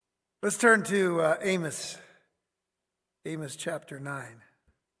Let's turn to Amos chapter 9.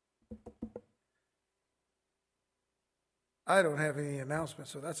 I don't have any announcements,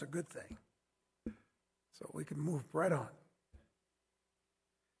 so that's a good thing. So we can move right on.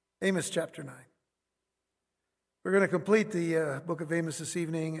 Amos chapter 9. We're going to complete the book of Amos this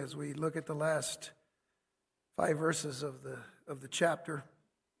evening as we look at the last 5 verses of the chapter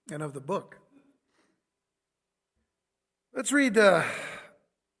and of the book. Let's read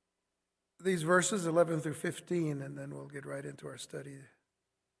these verses 11 through 15, and then we'll get right into our study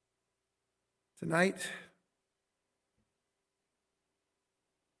tonight.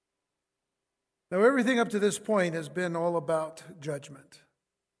 Now, everything up to this point has been all about judgment.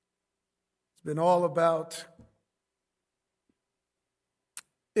 It's been all about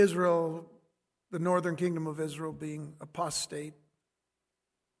Israel, the northern kingdom of Israel, being apostate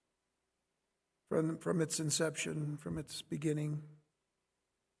from its inception, from its beginning.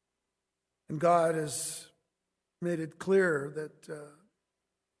 And God has made it clear that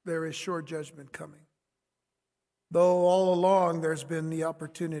there is sure judgment coming. Though all along there's been the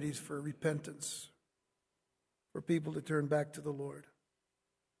opportunities for repentance, for people to turn back to the Lord.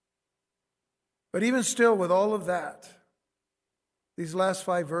 But even still, with all of that, these last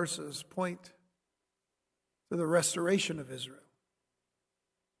 5 verses point to the restoration of Israel.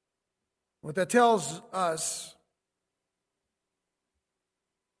 What that tells us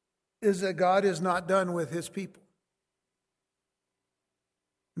is that God is not done with his people.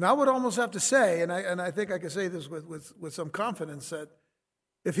 And I would almost have to say, and I think I can say this with some confidence, that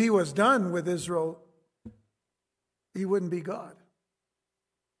if he was done with Israel, he wouldn't be God.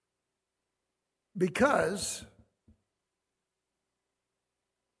 Because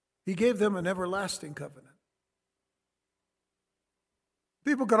he gave them an everlasting covenant.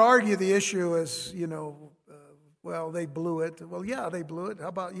 People could argue the issue as, well, they blew it. Well, yeah, they blew it. How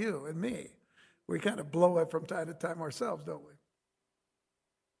about you and me? We kind of blow it from time to time ourselves, don't we?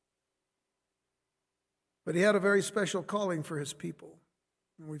 But he had a very special calling for his people.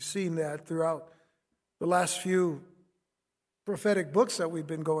 And we've seen that throughout the last few prophetic books that we've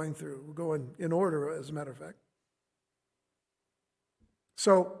been going through. We're going in order, as a matter of fact.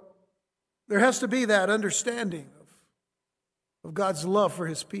 So there has to be that understanding of God's love for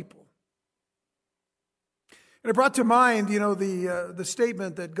his people. And it brought to mind, the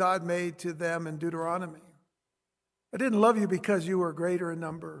statement that God made to them in Deuteronomy. I didn't love you because you were greater in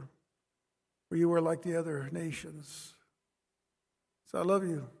number, or you were like the other nations. So I love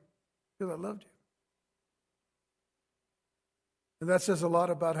you because I loved you. And that says a lot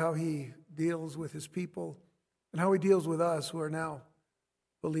about how he deals with his people and how he deals with us who are now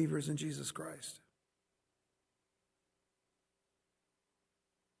believers in Jesus Christ.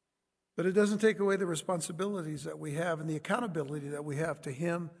 But it doesn't take away the responsibilities that we have and the accountability that we have to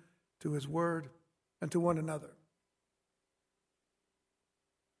him, to his word, and to one another.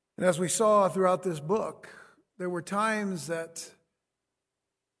 And as we saw throughout this book, there were times that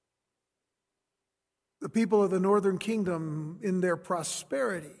the people of the northern kingdom, in their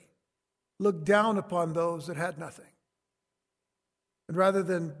prosperity, looked down upon those that had nothing. And rather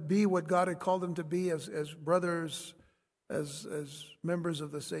than be what God had called them to be as brothers, as members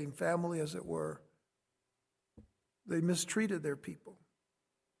of the same family, as it were, they mistreated their people.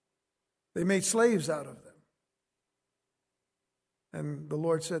 They made slaves out of them. And the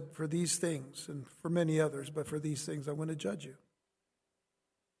Lord said, for these things, and for many others, but for these things I'm going to judge you.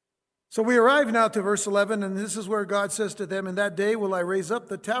 So we arrive now to verse 11, and this is where God says to them, in that day will I raise up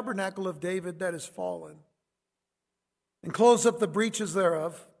the tabernacle of David that is fallen, and close up the breaches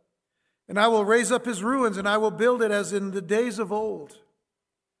thereof. And I will raise up his ruins, and I will build it as in the days of old,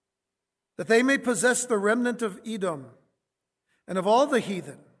 that they may possess the remnant of Edom, and of all the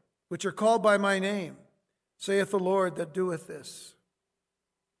heathen, which are called by my name, saith the Lord that doeth this.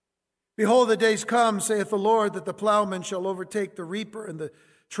 Behold, the days come, saith the Lord, that the plowman shall overtake the reaper, and the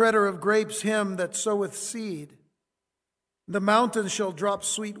treader of grapes him that soweth seed. The mountains shall drop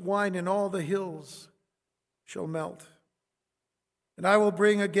sweet wine, and all the hills shall melt. And I will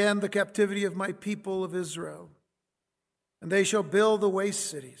bring again the captivity of my people of Israel, and they shall build the waste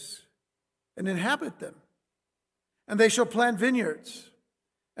cities and inhabit them. And they shall plant vineyards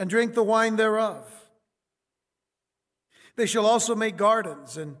and drink the wine thereof. They shall also make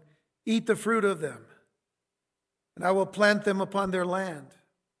gardens and eat the fruit of them. And I will plant them upon their land,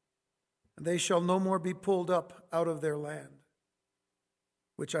 and they shall no more be pulled up out of their land,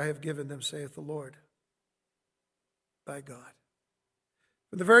 which I have given them, saith the Lord, thy God.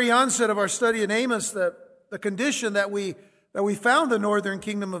 From the very onset of our study in Amos, the condition that we found the northern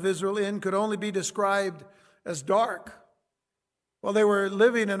kingdom of Israel in could only be described as dark. Well, they were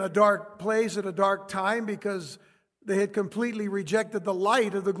living in a dark place at a dark time because they had completely rejected the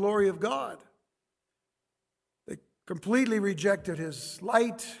light of the glory of God. They completely rejected His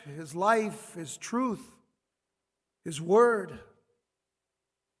light, His life, His truth, His word.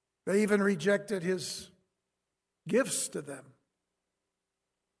 They even rejected His gifts to them.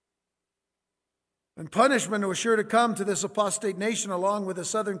 And punishment was sure to come to this apostate nation along with the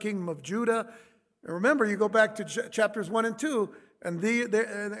southern kingdom of Judah. And remember, you go back to chapters 1 and 2, and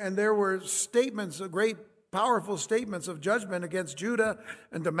there were statements, great powerful statements of judgment against Judah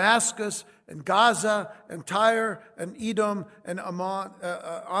and Damascus and Gaza and Tyre and Edom and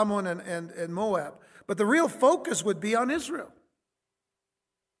Ammon and Moab. But the real focus would be on Israel.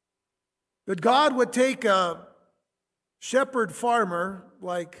 That God would take a shepherd farmer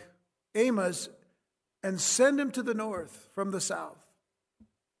like Amos and send him to the north from the south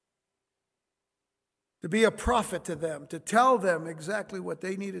to be a prophet to them, to tell them exactly what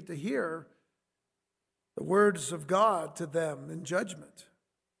they needed to hear, the words of God to them in judgment.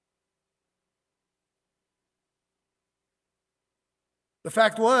 The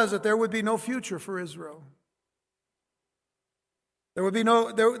fact was that there would be no future for Israel. There would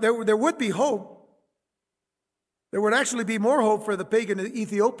be hope. There would actually be more hope for the pagan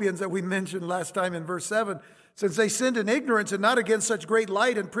Ethiopians that we mentioned last time in verse 7, since they sinned in ignorance and not against such great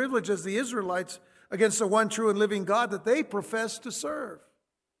light and privilege as the Israelites, against the one true and living God that they profess to serve.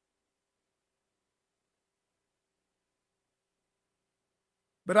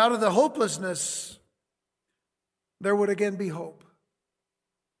 But out of the hopelessness, there would again be hope.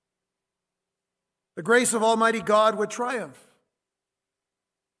 The grace of Almighty God would triumph.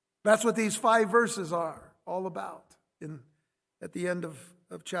 That's what these 5 verses are all about at the end of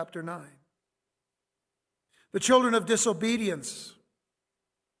chapter 9. The children of disobedience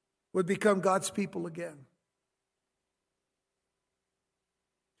would become God's people again.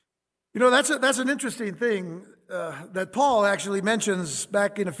 You know, that's an interesting thing that Paul actually mentions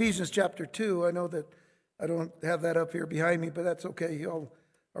back in Ephesians chapter 2. I know that I don't have that up here behind me, but that's okay. You all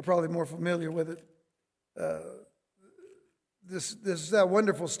are probably more familiar with it. This is that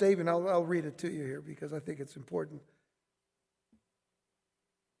wonderful statement. I'll read it to you here because I think it's important.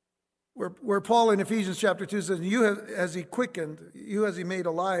 Where Paul in Ephesians chapter 2 says, you has he quickened, you has he made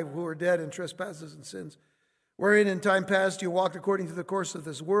alive who are dead in trespasses and sins, wherein in time past you walked according to the course of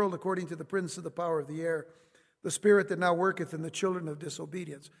this world, according to the prince of the power of the air, the spirit that now worketh in the children of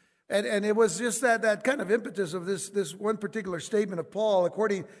disobedience. And it was just that kind of impetus of this one particular statement of Paul,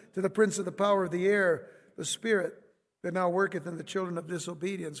 according to the prince of the power of the air, the spirit that now worketh in the children of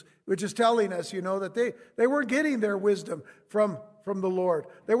disobedience, which is telling us, that they weren't getting their wisdom from the Lord.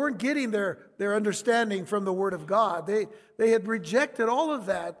 They weren't getting their understanding from the Word of God. They had rejected all of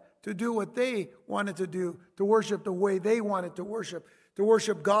that to do what they wanted to do, to worship the way they wanted to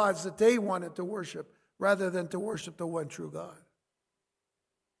worship gods that they wanted to worship, rather than to worship the one true God.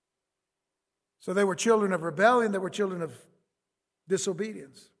 So they were children of rebellion, they were children of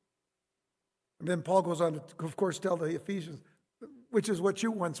disobedience. And then Paul goes on to, of course, tell the Ephesians, which is what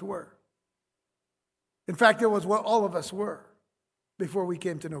you once were. In fact, it was what all of us were before we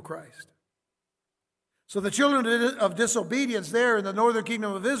came to know Christ. So the children of disobedience there in the northern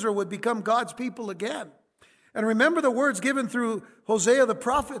kingdom of Israel would become God's people again. And remember the words given through Hosea the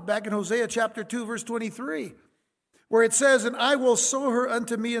prophet back in Hosea chapter 2, verse 23, where it says, and I will sow her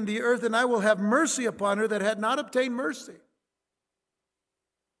unto me in the earth, and I will have mercy upon her that had not obtained mercy.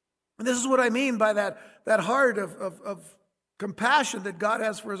 And this is what I mean by that heart of compassion that God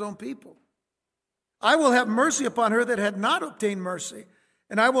has for his own people. I will have mercy upon her that had not obtained mercy.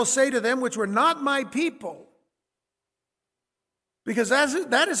 And I will say to them which were not my people. Because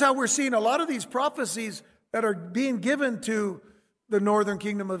that is how we're seeing a lot of these prophecies that are being given to the northern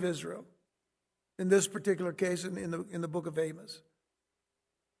kingdom of Israel. In this particular case, in the book of Amos.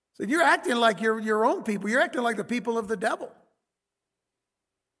 So you're acting like you're your own people. You're acting like the people of the devil.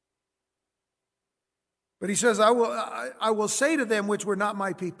 But he says, I will say to them which were not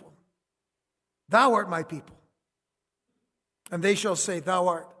my people, thou art my people. And they shall say, thou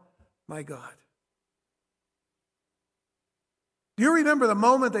art my God. Do you remember the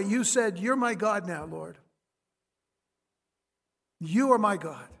moment that you said, you're my God now, Lord? You are my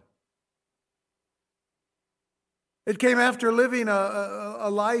God. It came after living a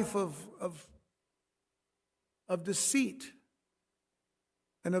life of deceit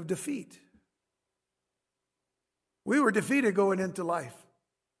and of defeat. We were defeated going into life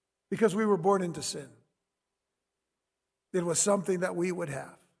because we were born into sin. It was something that we would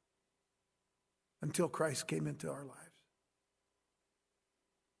have until Christ came into our lives.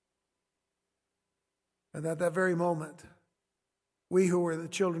 And at that very moment, We who were the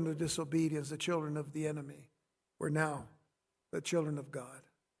children of disobedience, the children of the enemy, were now the children of God.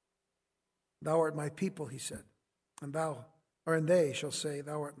 Thou art my people, he said, and they shall say,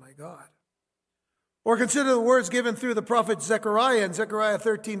 Thou art my God. Or consider the words given through the prophet Zechariah in Zechariah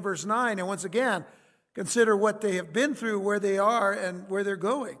 13, verse 9. And once again, consider what they have been through, where they are, and where they're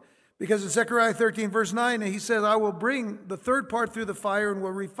going. Because in Zechariah 13, verse 9, he says, I will bring the third part through the fire and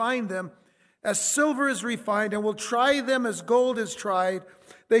will refine them as silver is refined, and will try them as gold is tried.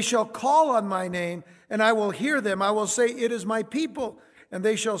 They shall call on my name, and I will hear them. I will say, It is my people. And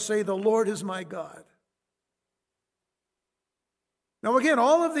they shall say, The Lord is my God. Now again,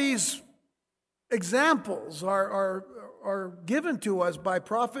 all of these examples are given to us by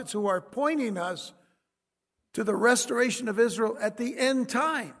prophets who are pointing us to the restoration of Israel at the end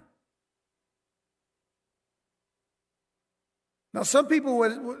time. Now, some people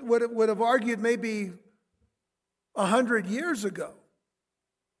would have argued maybe 100 years ago,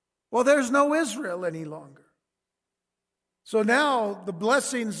 well, there's no Israel any longer. So now the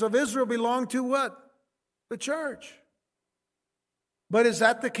blessings of Israel belong to what? The church. But is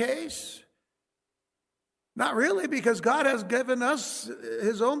that the case? Not really, because God has given us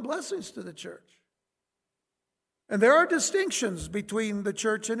his own blessings to the church. And there are distinctions between the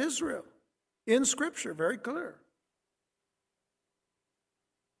church and Israel in Scripture, very clear.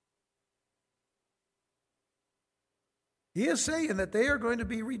 He is saying that they are going to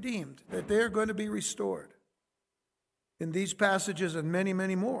be redeemed, that they are going to be restored in these passages and many,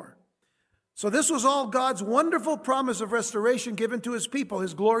 many more. So this was all God's wonderful promise of restoration given to his people.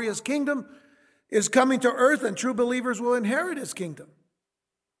 His glorious kingdom is coming to earth, and true believers will inherit his kingdom.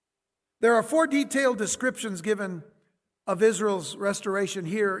 There are 4 detailed descriptions given of Israel's restoration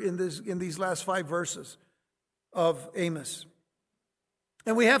here in these last 5 verses of Amos.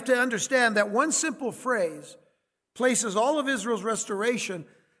 And we have to understand that one simple phrase places all of Israel's restoration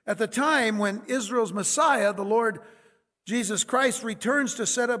at the time when Israel's Messiah, the Lord Jesus Christ, returns to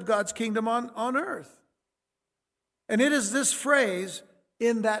set up God's kingdom on earth. And it is this phrase,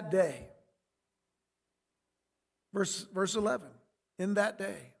 in that day. Verse 11, in that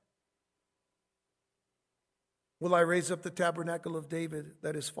day will I raise up the tabernacle of David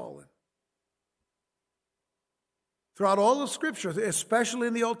that is fallen. Throughout all of Scripture, especially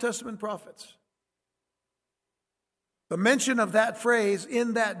in the Old Testament prophets, the mention of that phrase,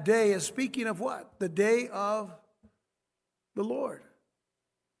 in that day, is speaking of what? The day of the Lord.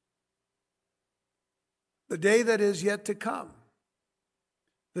 The day that is yet to come.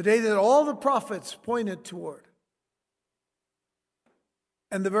 The day that all the prophets pointed toward.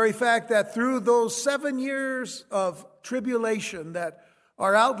 And the very fact that through those 7 years of tribulation that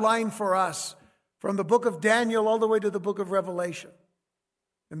are outlined for us from the book of Daniel all the way to the book of Revelation,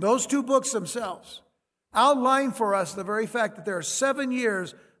 and those 2 books themselves outline for us the very fact that there are 7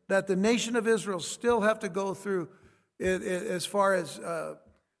 years that the nation of Israel still have to go through as far as,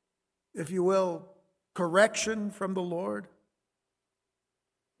 if you will, correction from the Lord.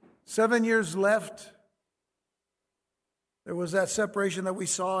 7 years left. There was that separation that we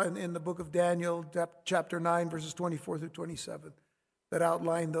saw in the book of Daniel, chapter 9, verses 24 through 27, that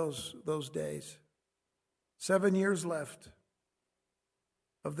outlined those days. 7 years left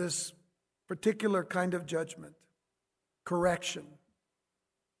of this particular kind of judgment, correction,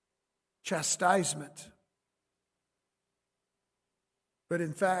 chastisement. But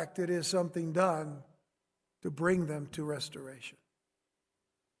in fact, it is something done to bring them to restoration.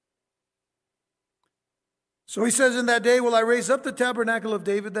 So he says, in that day will I raise up the tabernacle of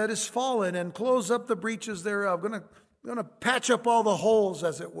David that is fallen and close up the breaches thereof. I'm going to patch up all the holes,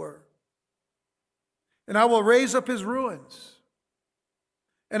 as it were. And I will raise up his ruins.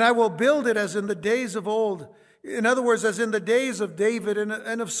 And I will build it as in the days of old. In other words, as in the days of David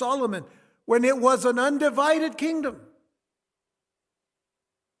and of Solomon, when it was an undivided kingdom.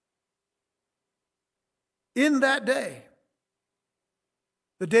 In that day,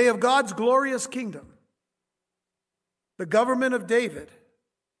 the day of God's glorious kingdom, the government of David,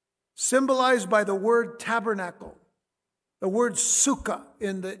 symbolized by the word tabernacle, the word sukkah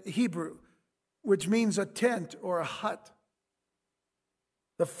in the Hebrew, which means a tent or a hut.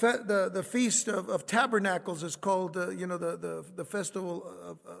 The Feast of Tabernacles is called, the festival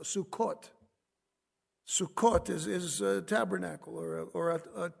of Sukkot. Sukkot is a tabernacle or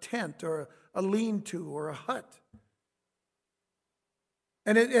a tent or a lean-to or a hut.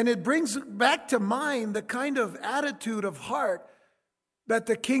 And it brings back to mind the kind of attitude of heart that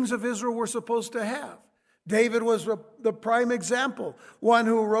the kings of Israel were supposed to have. David was the prime example, one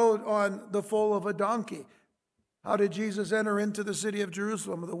who rode on the foal of a donkey. How did Jesus enter into the city of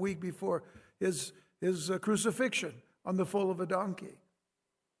Jerusalem the week before his crucifixion? on the foal of a donkey,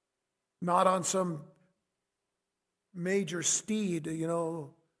 not on some major steed,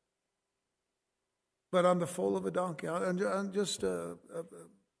 but on the foal of a donkey, on just a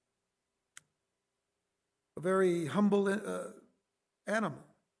very humble animal.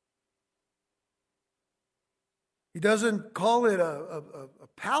 He doesn't call it a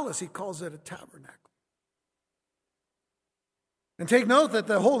palace, he calls it a tabernacle. And take note that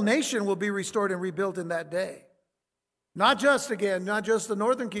the whole nation will be restored and rebuilt in that day. Not just the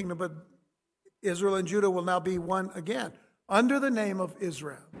northern kingdom, but Israel and Judah will now be one again, under the name of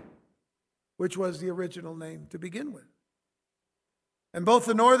Israel, which was the original name to begin with. And both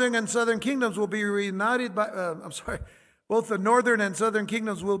the northern and southern kingdoms will be reunited both the northern and southern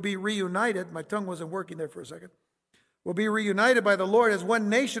kingdoms will be reunited. My tongue wasn't working there for a second. Will be reunited by the Lord as one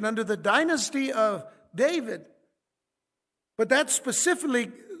nation under the dynasty of David. But that's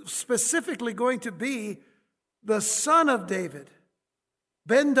specifically going to be the son of David,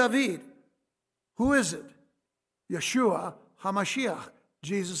 Ben David. Who is it? Yeshua HaMashiach,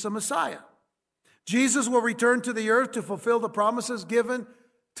 Jesus the Messiah. Jesus will return to the earth to fulfill the promises given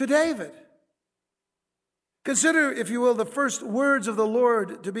to David. Consider, if you will, the first words of the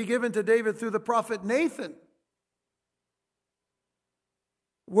Lord to be given to David through the prophet Nathan.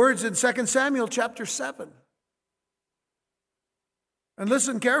 Words in 2 Samuel chapter 7. And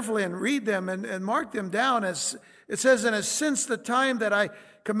listen carefully and read them and mark them down. As it says, and as since the time that I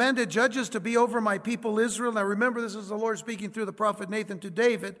commanded judges to be over my people Israel. Now remember, this is the Lord speaking through the prophet Nathan to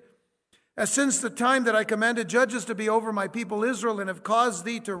David. As since the time that I commanded judges to be over my people Israel, and have caused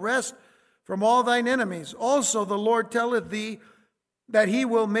thee to rest from all thine enemies, also the Lord telleth thee that he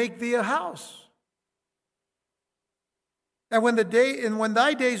will make thee a house. And when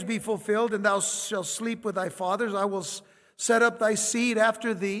thy days be fulfilled, and thou shalt sleep with thy fathers, I will set up thy seed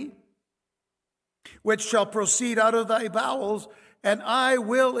after thee, which shall proceed out of thy bowels, and I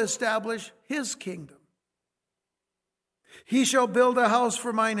will establish his kingdom. He shall build a house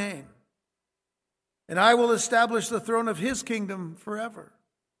for my name, and I will establish the throne of his kingdom forever.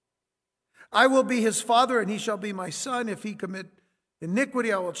 I will be his father, and he shall be my son. If he commit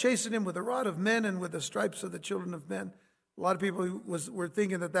iniquity, I will chasten him with the rod of men and with the stripes of the children of men. A lot of people were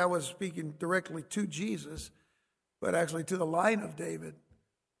thinking that was speaking directly to Jesus, but actually to the line of David,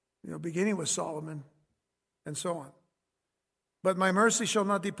 beginning with Solomon and so on. But my mercy shall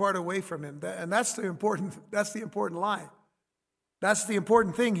not depart away from him. And that's the important line. That's the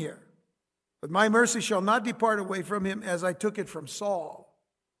important thing here. But my mercy shall not depart away from him, as I took it from Saul,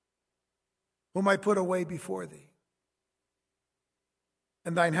 whom I put away before thee.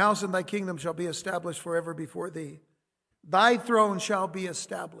 And thine house and thy kingdom shall be established forever before thee. Thy throne shall be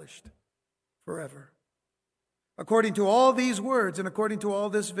established forever. According to all these words and according to all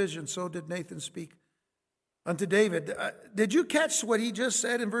this vision, so did Nathan speak unto David. Did you catch what he just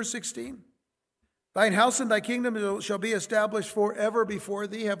said in verse 16? Thine house and thy kingdom shall be established forever before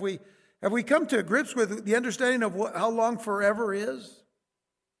thee. Have we come to grips with the understanding of how long forever is?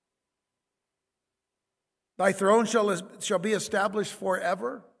 Thy throne shall be established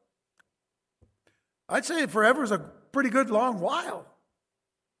forever. I'd say forever is a pretty good long while.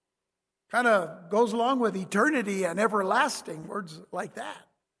 Kind of goes along with eternity and everlasting, words like that.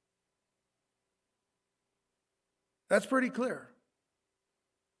 That's pretty clear.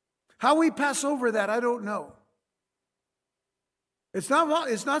 How we pass over that, I don't know. It's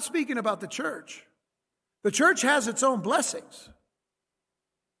not speaking about the church. The church has its own blessings.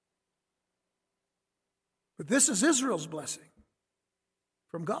 But this is Israel's blessing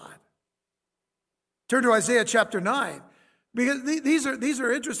from God. Turn to Isaiah chapter 9. Because these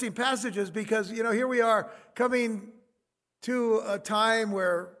are interesting passages, because here we are coming to a time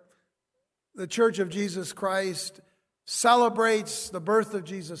where the Church of Jesus Christ celebrates the birth of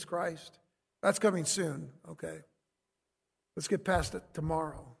Jesus Christ. That's coming soon, okay? Let's get past it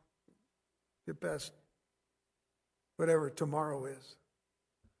tomorrow. Get past whatever tomorrow is.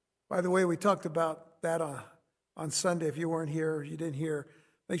 By the way, we talked about that on Sunday. If you weren't here or you didn't hear,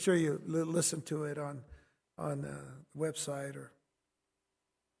 make sure you listen to it on the website or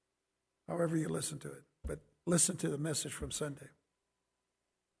however you listen to it. But listen to the message from Sunday.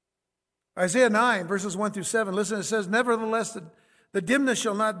 Isaiah 9, verses 1 through 7. Listen, it says, nevertheless, the dimness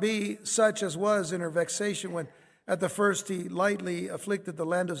shall not be such as was in her vexation when at the first he lightly afflicted the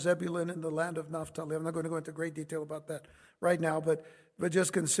land of Zebulun and the land of Naphtali. I'm not going to go into great detail about that right now, but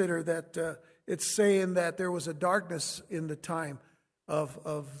just consider that it's saying that there was a darkness in the time of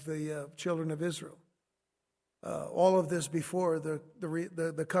the children of Israel. All of this before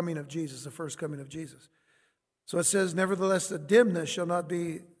the coming of Jesus, the first coming of Jesus. So it says, nevertheless, the dimness shall not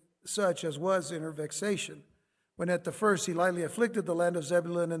be such as was in her vexation when at the first he lightly afflicted the land of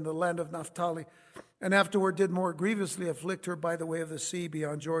Zebulun and the land of Naphtali, and afterward did more grievously afflict her by the way of the sea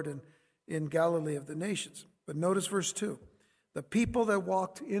beyond Jordan in Galilee of the nations. But notice verse 2. The people that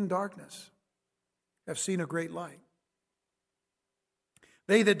walked in darkness have seen a great light.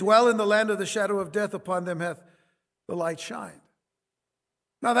 They that dwell in the land of the shadow of death, upon them hath the light shined.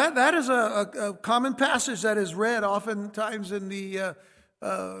 Now that is a common passage that is read oftentimes in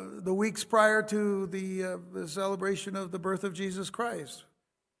the weeks prior to the celebration of the birth of Jesus Christ,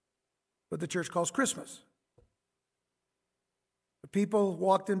 what the church calls Christmas. The people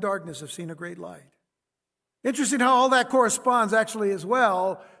walked in darkness have seen a great light. Interesting how all that corresponds actually as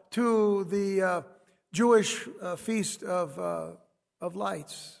well to the Jewish feast of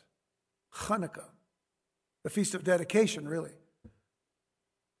lights, Hanukkah, the feast of dedication, really.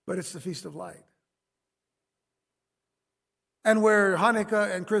 But it's the feast of light. And where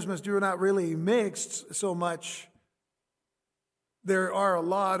Hanukkah and Christmas do not really mix so much, there are a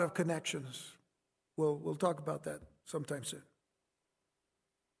lot of connections. We'll talk about that sometime soon.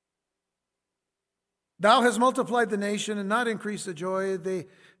 Thou hast multiplied the nation and not increased the joy.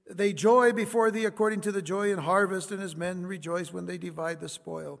 They joy before thee according to the joy in harvest, and as men rejoice when they divide the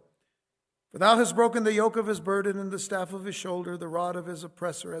spoil. For thou hast broken the yoke of his burden and the staff of his shoulder, the rod of his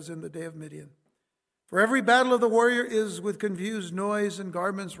oppressor, as in the day of Midian. For every battle of the warrior is with confused noise and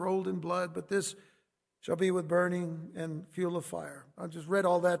garments rolled in blood, but this shall be with burning and fuel of fire. I just read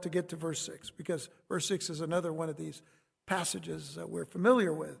all that to get to verse 6, because verse 6 is another one of these passages that we're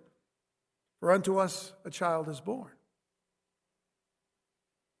familiar with. For unto us a child is born.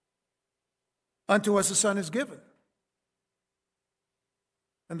 Unto us a son is given.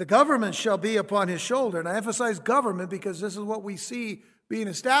 And the government shall be upon his shoulder. And I emphasize government because this is what we see being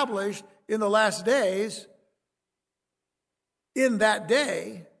established in the last days. In that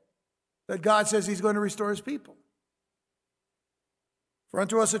day that God says he's going to restore his people. For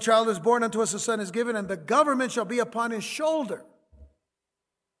unto us a child is born, unto us a son is given, and the government shall be upon his shoulder.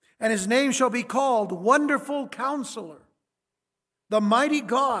 And his name shall be called Wonderful Counselor, the Mighty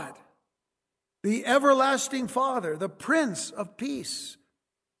God, the Everlasting Father, the Prince of Peace.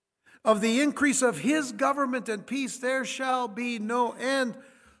 Of the increase of his government and peace there shall be no end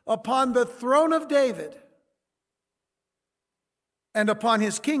upon the throne of David and upon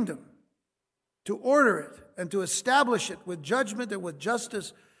his kingdom, to order it and to establish it with judgment and with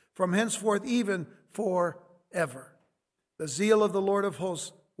justice from henceforth even forever. The zeal of the Lord of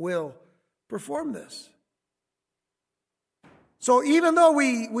hosts will perform this. So even though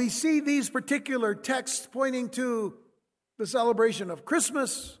we see these particular texts pointing to the celebration of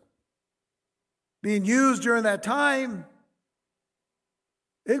Christmas being used during that time,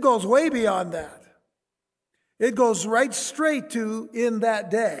 it goes way beyond that. It goes right straight to in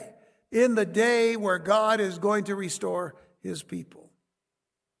that day, in the day where God is going to restore his people.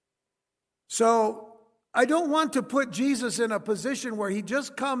 So I don't want to put Jesus in a position where he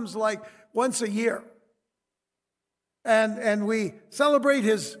just comes like once a year. And we celebrate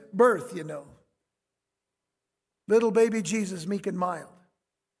his birth, Little baby Jesus, meek and mild.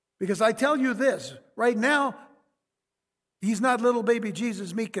 Because I tell you this, right now, he's not little baby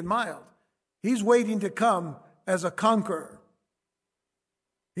Jesus, meek and mild. He's waiting to come as a conqueror.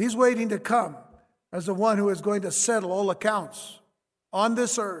 He's waiting to come as the one who is going to settle all accounts on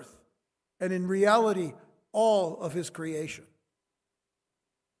this earth and in reality, all of his creation.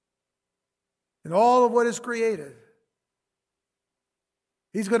 And all of what is created.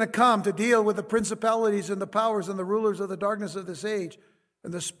 He's going to come to deal with the principalities and the powers and the rulers of the darkness of this age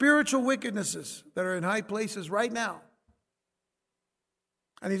and the spiritual wickednesses that are in high places right now.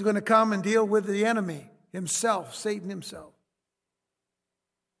 And he's going to come and deal with the enemy himself, Satan himself.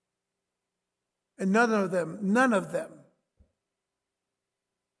 And none of them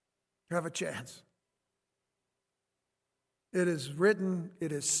have a chance. It is written,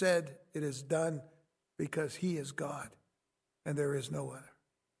 it is said, it is done, because he is God and there is no other.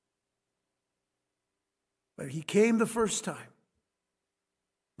 But he came the first time.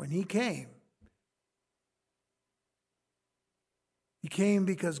 When he came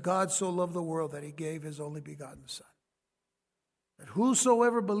because God so loved the world that he gave his only begotten Son. That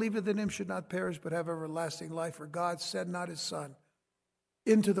whosoever believeth in him should not perish but have everlasting life. For God sent not his Son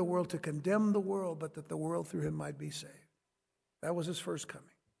into the world to condemn the world, but that the world through him might be saved. That was his first coming.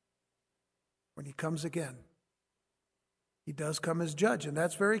 When he comes again, he does come as judge, and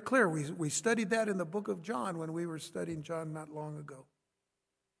that's very clear. We studied that in the book of John when we were studying John not long ago.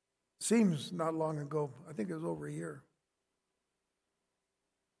 Seems not long ago. I think it was over a year.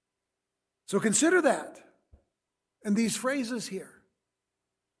 So consider that and these phrases here.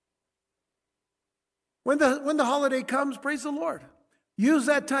 When the holiday comes, praise the Lord. Use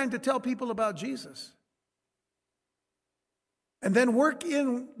that time to tell people about Jesus. And then work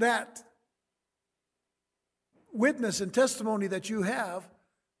in that witness and testimony that you have,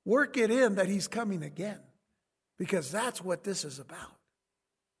 work it in that he's coming again. Because that's what this is about.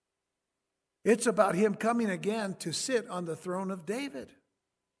 It's about him coming again to sit on the throne of David.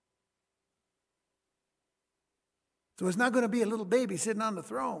 So it's not going to be a little baby sitting on the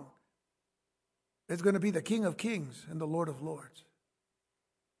throne. It's going to be the King of Kings and the Lord of Lords.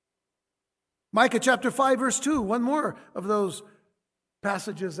 Micah chapter 5 verse 2, one more of those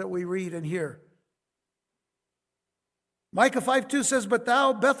passages that we read and hear. Micah 5:2 says, "But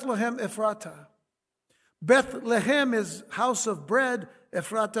thou, Bethlehem Ephratah." Bethlehem is house of bread.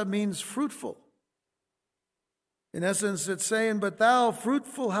 Ephratah means fruitful. In essence, it's saying, "But thou,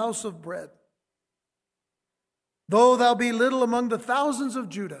 fruitful house of bread, though thou be little among the thousands of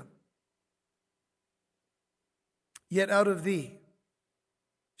Judah, yet out of thee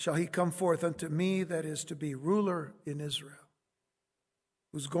shall he come forth unto me that is to be ruler in Israel,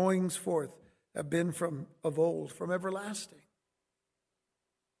 whose goings forth have been from of old, from everlasting."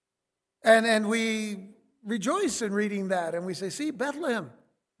 And we rejoice in reading that, and we say, see, Bethlehem,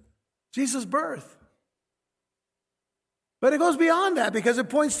 Jesus' birth. But it goes beyond that, because it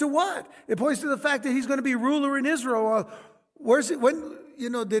points to what? It points to the fact that he's going to be ruler in Israel. Well, where's it? When,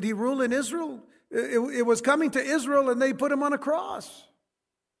 did he rule in Israel? It was coming to Israel, and they put him on a cross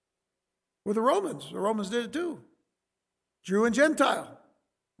with the Romans. The Romans did it too. Jew and Gentile.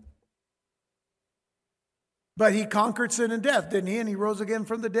 But he conquered sin and death, didn't he? And he rose again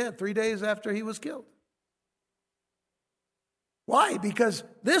from the dead 3 days after he was killed. Why? Because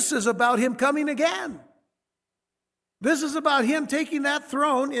this is about him coming again. This is about him taking that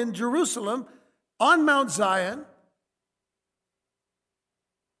throne in Jerusalem on Mount Zion,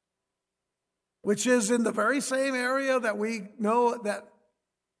 which is in the very same area that we know that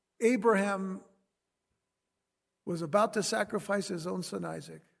Abraham was about to sacrifice his own son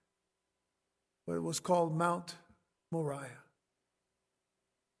Isaac. But it was called Mount Moriah.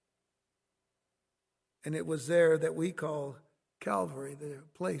 And it was there that we call Calvary, the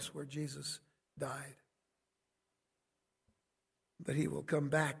place where Jesus died. But he will come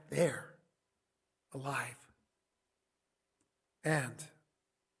back there, alive and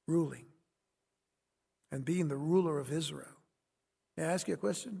ruling and being the ruler of Israel. May I ask you a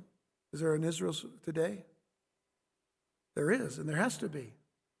question? Is there an Israel today? There is, and there has to be,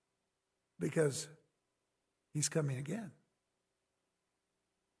 because he's coming again.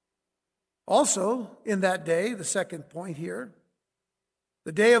 Also, in that day, the second point here,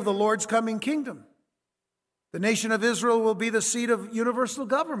 the day of the Lord's coming kingdom. The nation of Israel will be the seat of universal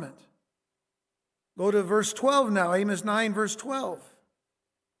government. Go to verse 12 now, Amos 9, verse 12.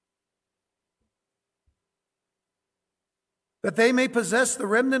 "That they may possess the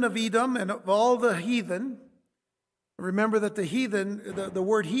remnant of Edom and of all the heathen." Remember that the heathen, the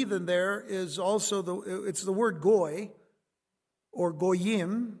word heathen there is also, it's the word goy, or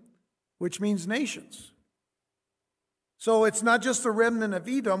goyim, which means nations. So it's not just the remnant of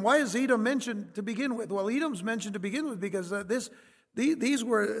Edom. Why is Edom mentioned to begin with? Well, Edom's mentioned to begin with because these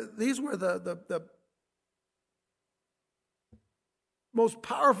were the most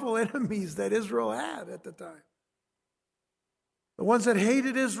powerful enemies that Israel had at the time. The ones that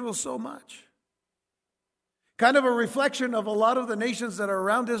hated Israel so much. Kind of a reflection of a lot of the nations that are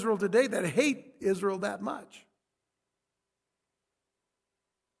around Israel today that hate Israel that much.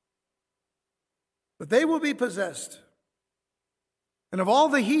 But they will be possessed. And of all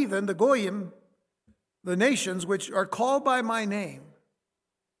the heathen, the goyim, the nations which are called by my name,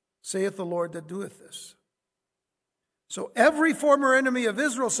 saith the Lord that doeth this. So every former enemy of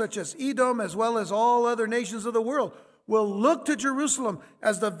Israel, such as Edom, as well as all other nations of the world, will look to Jerusalem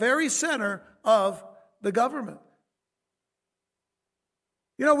as the very center of the government.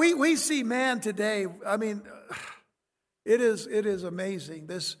 We see man today. I mean, it is amazing.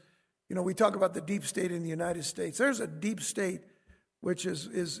 This, we talk about the deep state in the United States. There's a deep state which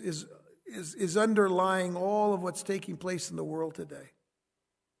is underlying all of what's taking place in the world today.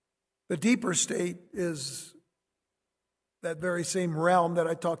 The deeper state is that very same realm that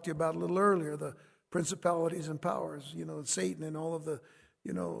I talked to you about a little earlier, the principalities and powers, Satan and all of the,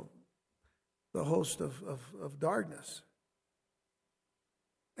 the host of darkness.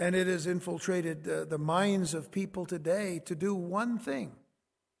 And it has infiltrated the minds of people today to do one thing,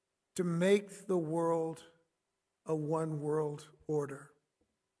 to make the world a one world order.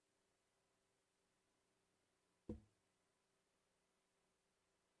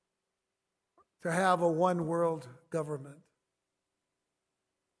 To have a one world government.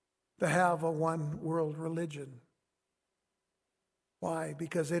 to have a one world religion. Why?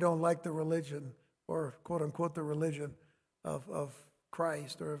 Because they don't like the religion, or quote unquote the religion of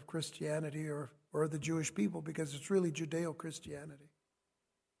Christ or of Christianity or the Jewish people, because it's really Judeo-Christianity.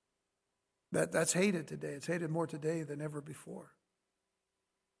 That's hated today. It's hated more today than ever before.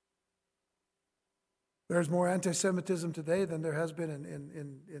 There's more anti-Semitism today than there has been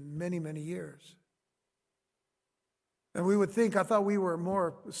in many, many years. And we would think, I thought we were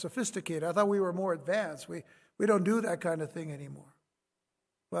more sophisticated. I thought we were more advanced. We don't do that kind of thing anymore.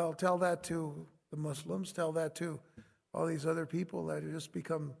 Well, tell that to the Muslims. Tell that to all these other people that have just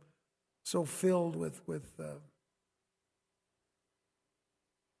become so filled with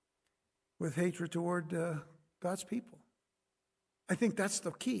hatred toward God's people. I think that's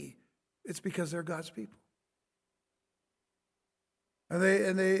the key. It's because they're God's people. And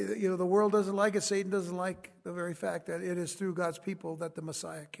they, the world doesn't like it. Satan doesn't like the very fact that it is through God's people that the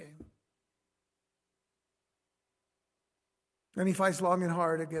Messiah came. And he fights long and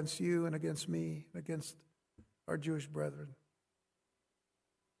hard against you and against me, and against our Jewish brethren.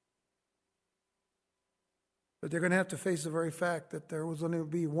 But they're going to have to face the very fact that there was going to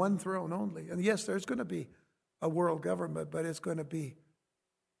be one throne only. And yes, there's going to be a world government, but it's going to be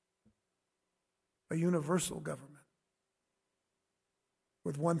a universal government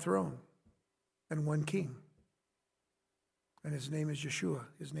with one throne and one king. And his name is Yeshua.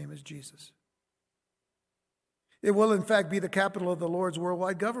 His name is Jesus. It will, in fact, be the capital of the Lord's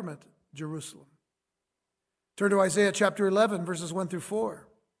worldwide government, Jerusalem. Turn to Isaiah chapter 11, verses 1 through 4,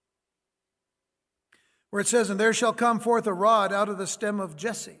 where it says, "And there shall come forth a rod out of the stem of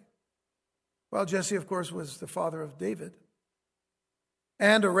Jesse." Well, Jesse, of course, was the father of David.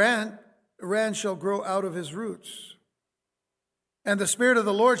 "And a ram shall grow out of his roots. And the Spirit of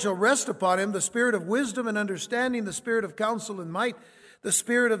the Lord shall rest upon him, the Spirit of wisdom and understanding, the Spirit of counsel and might, the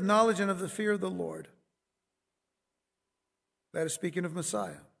Spirit of knowledge and of the fear of the Lord." That is speaking of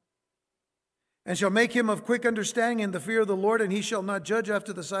Messiah. "And shall make him of quick understanding in the fear of the Lord, and he shall not judge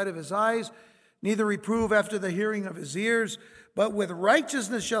after the sight of his eyes, neither reprove after the hearing of his ears, but with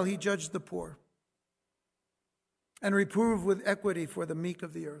righteousness shall he judge the poor, and reprove with equity for the meek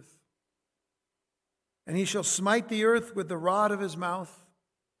of the earth. And he shall smite the earth with the rod of his mouth,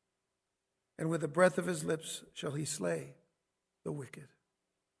 and with the breath of his lips shall he slay the wicked."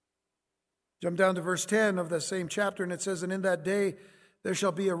 Jump down to verse 10 of the same chapter, and it says, "And in that day there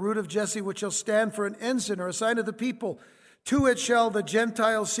shall be a root of Jesse, which shall stand for an ensign or a sign of the people. To it shall the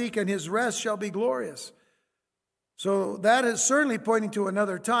Gentiles seek, and his rest shall be glorious." So that is certainly pointing to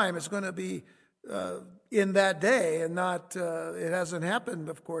another time. It's going to be in that day, and not, it hasn't happened,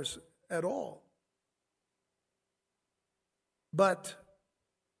 of course, at all. But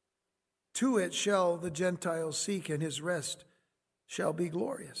to it shall the Gentiles seek, and his rest shall be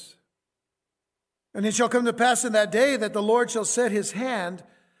glorious. "And it shall come to pass in that day that the Lord shall set his hand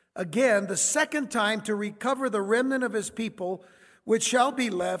again the second time to recover the remnant of his people, which shall be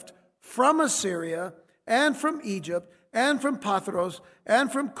left from Assyria and from Egypt and from Pathros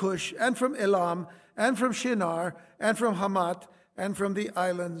and from Cush and from Elam and from Shinar and from Hamath and from the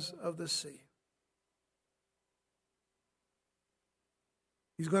islands of the sea."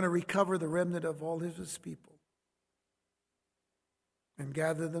 He's going to recover the remnant of all his people and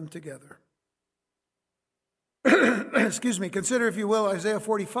gather them together. Excuse me. Consider, if you will, Isaiah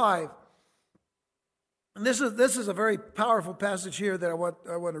 45. And this is a very powerful passage here that I want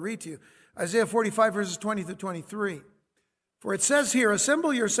to read to you. Isaiah 45, verses 20 through 23. "For it says here,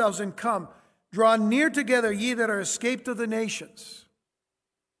 'Assemble yourselves and come, draw near together, ye that are escaped of the nations.'"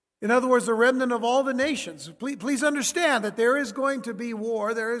 In other words, the remnant of all the nations. Please understand that there is going to be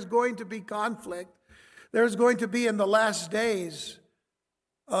war. There is going to be conflict. There is going to be, in the last days,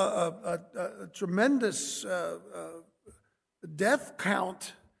 a tremendous death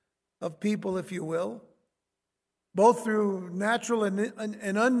count of people, if you will, both through natural and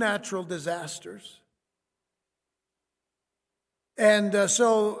unnatural disasters. And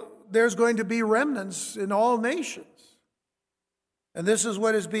so there's going to be remnants in all nations. And this is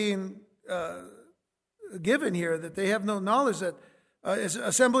what is being given here, that they have no knowledge that,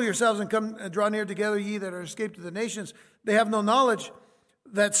 "Assemble yourselves and come and draw near together, ye that are escaped to the nations." They have no knowledge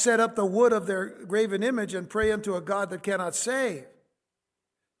that set up the wood of their graven image and pray unto a God that cannot save.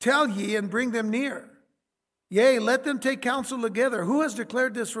 "Tell ye and bring them near. Yea, let them take counsel together. Who has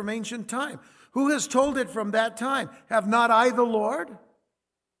declared this from ancient time? Who has told it from that time? Have not I the Lord?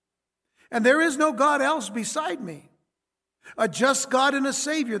 And there is no God else beside me, a just God and a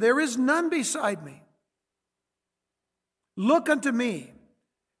Savior. There is none beside me. Look unto me,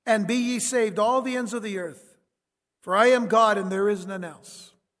 and be ye saved, all the ends of the earth. For I am God, and there is none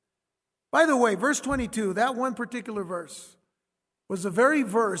else. By the way, verse 22, that one particular verse, was the very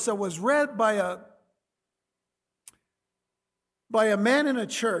verse that was read by a man in a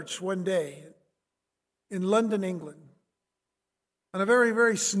church one day in London, England, on a very,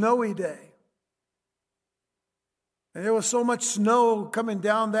 very snowy day. And there was so much snow coming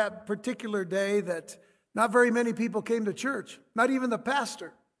down that particular day that not very many people came to church, not even the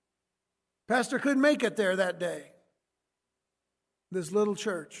pastor. Pastor couldn't make it there that day. This little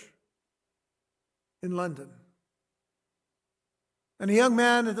church in London. And a young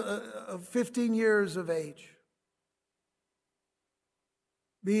man of 15 years of age,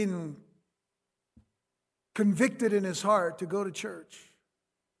 being convicted in his heart to go to church,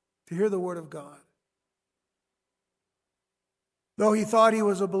 to hear the word of God. Though he thought he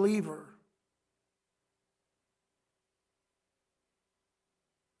was a believer,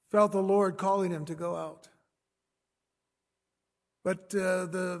 felt the Lord calling him to go out. But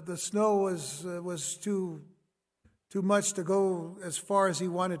the snow was too much to go as far as he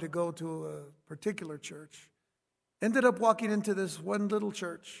wanted to go to a particular church. Ended up walking into this one little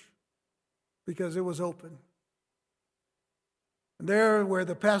church because it was open. And there, where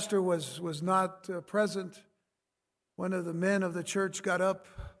the pastor was not present, one of the men of the church got up,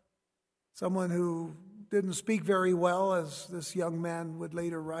 someone who didn't speak very well, as this young man would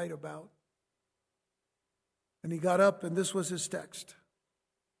later write about. And he got up, and this was his text.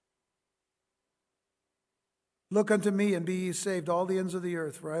 Look unto me, and be ye saved, all the ends of the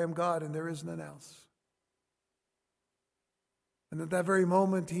earth, for I am God, and there is none else. And at that very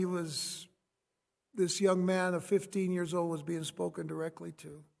moment, this young man of 15 years old was being spoken directly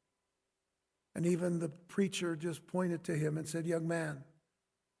to. And even the preacher just pointed to him and said, young man,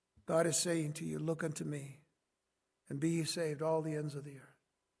 God is saying to you, look unto me, and be ye saved, all the ends of the earth.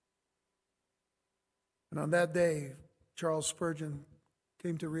 And on that day, Charles Spurgeon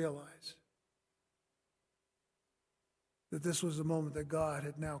came to realize that this was the moment that God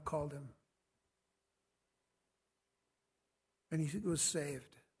had now called him. And he was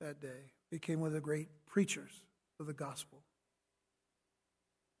saved that day, became one of the great preachers of the gospel.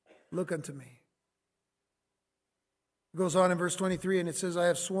 Look unto me. It goes on in verse 23, and it says, I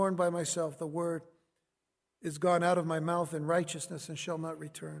have sworn by myself, the word is gone out of my mouth in righteousness and shall not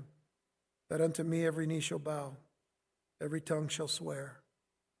return, that unto me every knee shall bow, every tongue shall swear.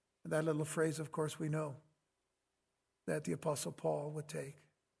 And that little phrase, of course, we know that the Apostle Paul would take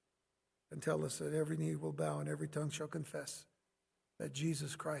and tell us that every knee will bow and every tongue shall confess that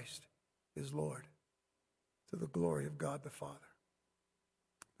Jesus Christ is Lord, to the glory of God the Father.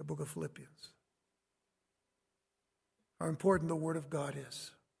 The book of Philippians. How important the Word of God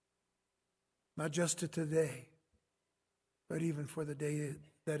is. Not just to today, but even for the day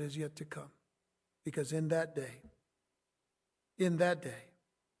that is yet to come. Because in that day,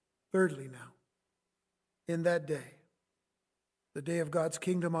 thirdly now, in that day, the day of God's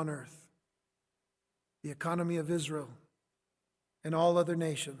kingdom on earth, the economy of Israel and all other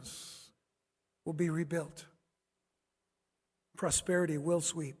nations will be rebuilt. Prosperity will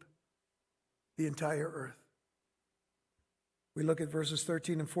sweep the entire earth. We look at verses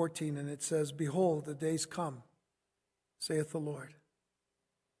 13 and 14, and it says, behold, the days come, saith the Lord,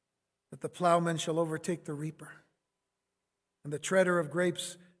 that the plowman shall overtake the reaper, and the treader of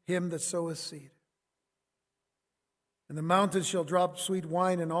grapes him that soweth seed. And the mountains shall drop sweet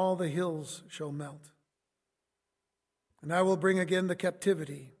wine, and all the hills shall melt. And I will bring again the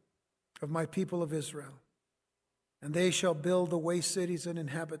captivity of my people of Israel, and they shall build the waste cities and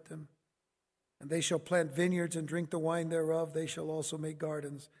inhabit them. And they shall plant vineyards and drink the wine thereof. They shall also make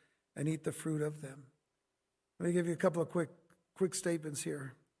gardens and eat the fruit of them. Let me give you a couple of quick statements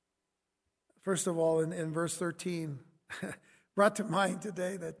here. First of all, in verse 13, brought to mind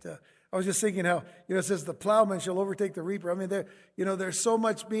today that I was just thinking how, it says the plowman shall overtake the reaper. I mean, there's so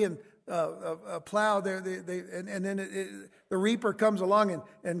much being plowed there, and then the reaper comes along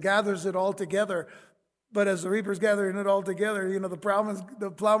and gathers it all together. But as the reaper's gathering it all together, the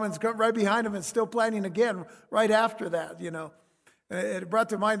plowman's come right behind him and still planting again right after that, It brought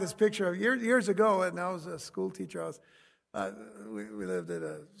to mind this picture of years ago, and I was a school teacher. We lived at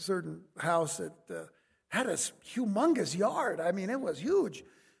a certain house that had a humongous yard. I mean, it was huge.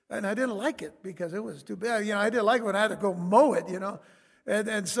 And I didn't like it because it was too bad. I didn't like it when I had to go mow it,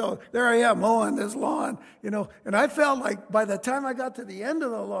 And so there I am mowing this lawn, and I felt like by the time I got to the end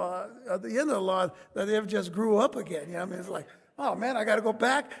of the lawn, that it just grew up again. I mean, it's like, oh man, I got to go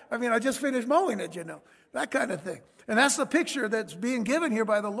back. I mean, I just finished mowing it, that kind of thing. And that's the picture that's being given here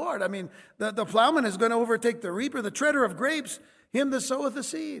by the Lord. I mean, the plowman is going to overtake the reaper, the treader of grapes, him that soweth the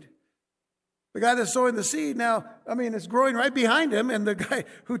seed. The guy that's sowing the seed now, it's growing right behind him, and the guy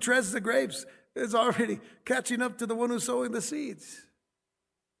who treads the grapes is already catching up to the one who's sowing the seeds.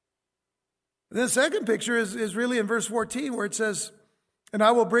 And the second picture is really in verse 14, where it says, "And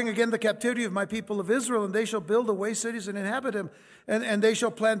I will bring again the captivity of my people of Israel, and they shall build away cities and inhabit them, and they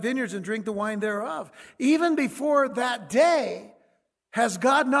shall plant vineyards and drink the wine thereof." Even before that day, has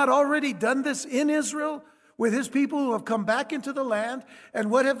God not already done this in Israel with his people who have come back into the land? And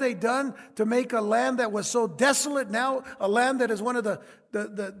what have they done to make a land that was so desolate now a land that is one of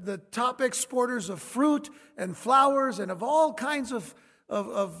the top exporters of fruit and flowers and of all kinds of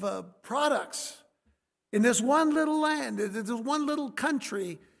products in this one little land, this one little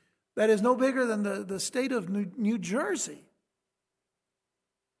country that is no bigger than the state of New Jersey.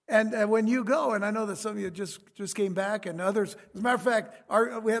 And when you go, and I know that some of you just came back, and others, as a matter of fact,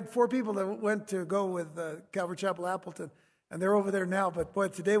 we had 4 people that went to go with Calvary Chapel Appleton, and they're over there now. But boy,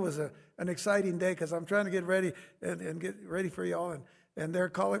 today was an exciting day, because I'm trying to get ready and get ready for y'all. And they're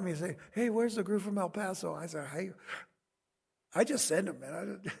calling me and saying, "Hey, where's the group from El Paso?" I said, "Hey, I just sent them,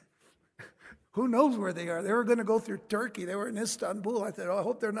 man. Who knows where they are? They were going to go through Turkey. They were in Istanbul." I said, "Oh, I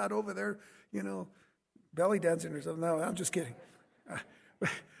hope they're not over there, belly dancing or something." No, I'm just kidding.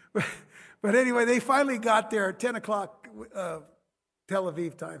 But anyway, they finally got there at 10 o'clock Tel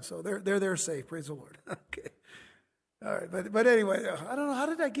Aviv time. So they're there safe. Praise the Lord. Okay. All right. But anyway, I don't know. How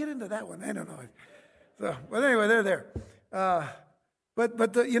did I get into that one? I don't know. So, but anyway, they're there. But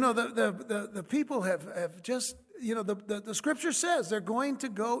the people have just, the scripture says they're going to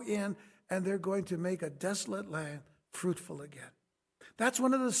go in and they're going to make a desolate land fruitful again. That's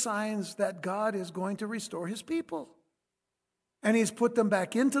one of the signs that God is going to restore his people. And he's put them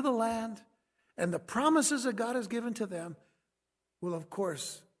back into the land, and the promises that God has given to them will, of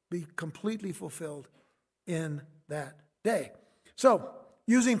course, be completely fulfilled in that day. So,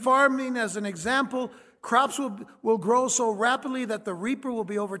 using farming as an example, crops will grow so rapidly that the reaper will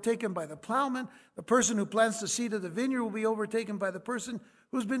be overtaken by the plowman. The person who plants the seed of the vineyard will be overtaken by the person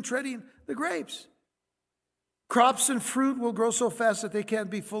who's been treading the grapes. Crops and fruit will grow so fast that they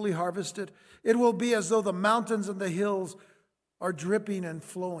can't be fully harvested. It will be as though the mountains and the hills are dripping and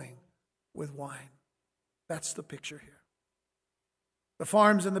flowing with wine. That's the picture here. The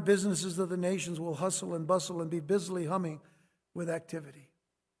farms and the businesses of the nations will hustle and bustle and be busily humming with activity.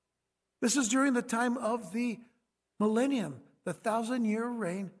 This is during the time of the millennium, the 1,000-year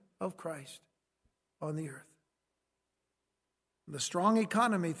reign of Christ on the earth. The strong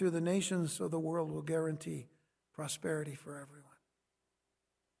economy through the nations of the world will guarantee prosperity for everyone.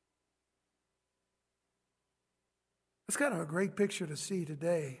 It's kind of a great picture to see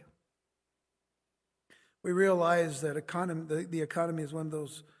today. We realize that the economy is one of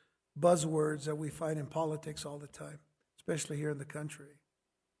those buzzwords that we find in politics all the time, especially here in the country.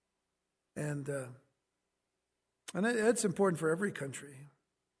 And it's important for every country.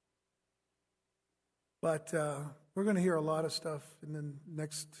 But we're going to hear a lot of stuff in the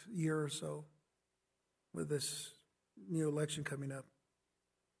next year or so with this new election coming up.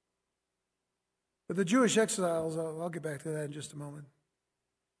 But the Jewish exiles, I'll get back to that in just a moment.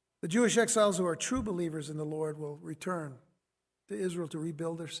 The Jewish exiles who are true believers in the Lord will return to Israel to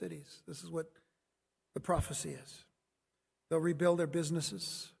rebuild their cities. This is what the prophecy is. They'll rebuild their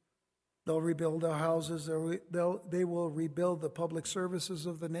businesses. They'll rebuild their houses. They will rebuild the public services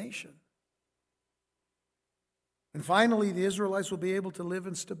of the nation. And finally, the Israelites will be able to live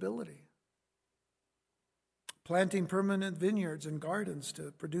in stability, planting permanent vineyards and gardens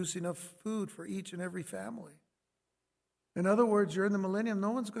to produce enough food for each and every family. In other words, during the millennium,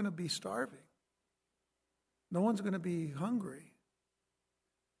 no one's going to be starving. No one's going to be hungry.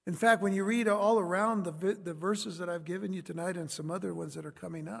 In fact, when you read all around the verses that I've given you tonight and some other ones that are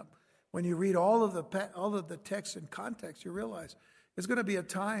coming up, when you read all of the text in context, you realize it's going to be a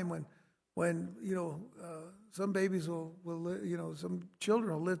time when some babies will live, some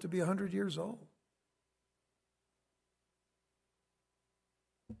children will live to be 100 years old.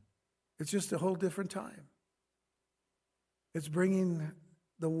 It's just a whole different time. It's bringing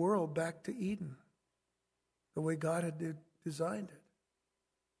the world back to Eden, the way God had designed it,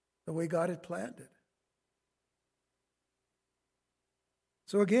 the way God had planned it.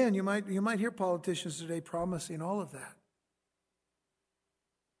 So again, you might hear politicians today promising all of that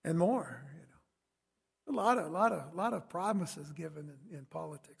and more. A lot of promises given in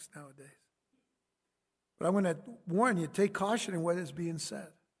politics nowadays. But I'm going to warn you: take caution in what is being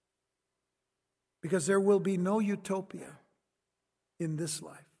said, because there will be no utopia in this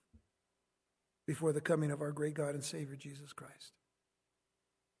life before the coming of our great God and Savior Jesus Christ.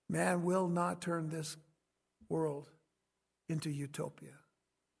 Man will not turn this world into utopia.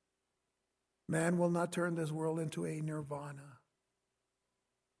 Man will not turn this world into a nirvana.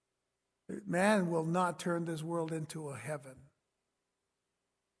 Man will not turn this world into a heaven.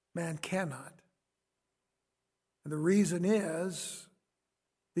 Man cannot. And the reason is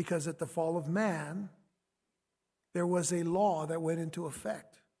because at the fall of man, there was a law that went into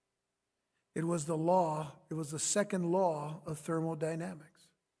effect. It was the second law of thermodynamics.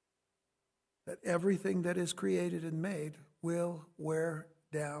 That everything that is created and made will wear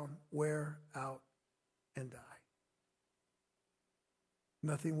down, wear out, and die.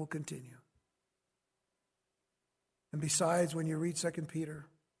 Nothing will continue. And besides, when you read 2 Peter,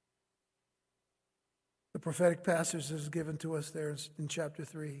 the prophetic passage is given to us there in chapter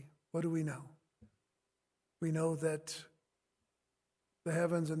 3. What do we know? We know that the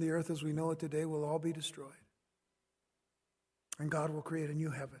heavens and the earth as we know it today will all be destroyed. And God will create a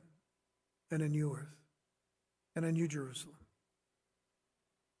new heaven and a new earth and a new Jerusalem.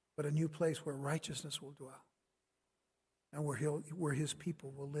 But a new place where righteousness will dwell and where his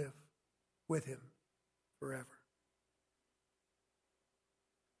people will live with him forever.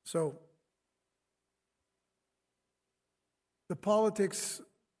 So, the politics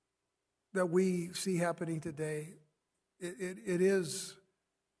that we see happening today, it is,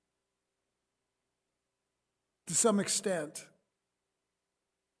 to some extent,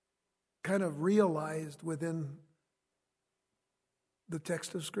 kind of realized within the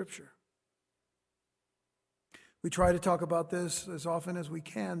text of Scripture. We try to talk about this as often as we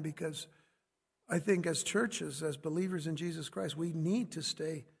can because I think as churches, as believers in Jesus Christ, we need to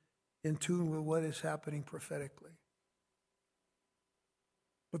stay in tune with what is happening prophetically.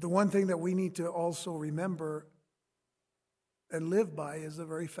 But the one thing that we need to also remember and live by is the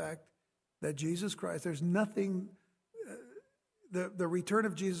very fact that Jesus Christ, there's nothing, the return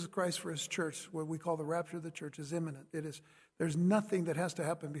of Jesus Christ for his church, what we call the rapture of the church, is imminent. There's nothing that has to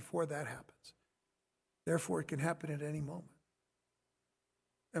happen before that happens. Therefore, it can happen at any moment.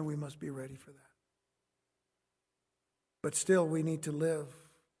 And we must be ready for that. But still, we need to live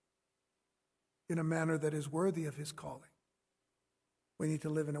in a manner that is worthy of his calling. We need to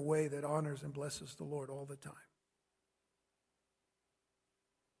live in a way that honors and blesses the Lord all the time.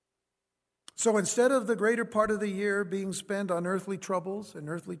 So instead of the greater part of the year being spent on earthly troubles and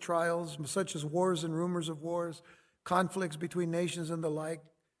earthly trials, such as wars and rumors of wars, conflicts between nations and the like,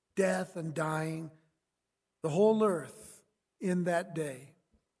 death and dying, the whole earth in that day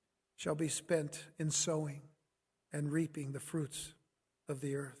shall be spent in sowing and reaping the fruits of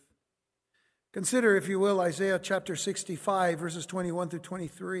the earth. Consider, if you will, Isaiah chapter 65, verses 21 through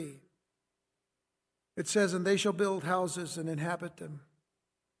 23. It says, "And they shall build houses and inhabit them,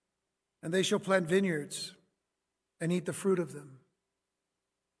 and they shall plant vineyards and eat the fruit of them.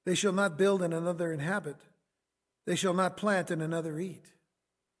 They shall not build and another inhabit. They shall not plant and another eat."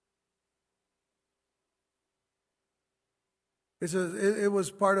 It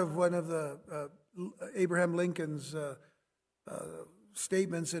was part of one of the Abraham Lincoln's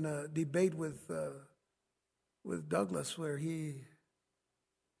statements in a debate with Douglas, where he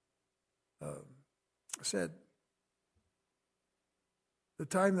said, the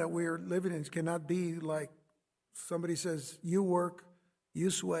time that we're living in cannot be like somebody says, you work, you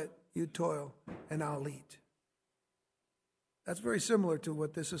sweat, you toil, and I'll eat. That's very similar to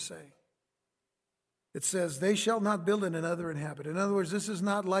what this is saying. It says, they shall not build and another inhabit. In other words, this is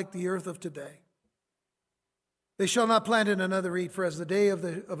not like the earth of today. They shall not plant and another eat, for as the day of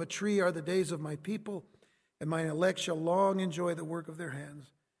a tree are the days of my people, and mine elect shall long enjoy the work of their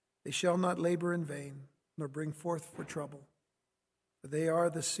hands. They shall not labor in vain, nor bring forth for trouble. For they are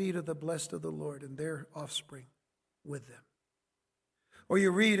the seed of the blessed of the Lord, and their offspring with them. Or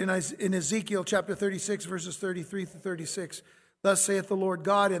you read in Ezekiel chapter 36, verses 33 to 36, "Thus saith the Lord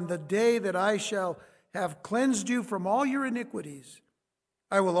God, in the day that I shall have cleansed you from all your iniquities,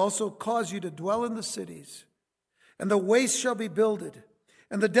 I will also cause you to dwell in the cities, and the waste shall be builded,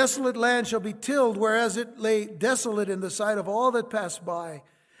 and the desolate land shall be tilled, whereas it lay desolate in the sight of all that passed by.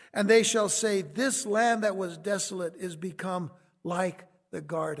 And they shall say, this land that was desolate is become like the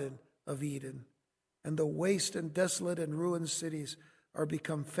Garden of Eden, and the waste and desolate and ruined cities are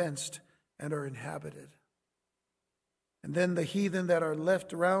become fenced and are inhabited. And then the heathen that are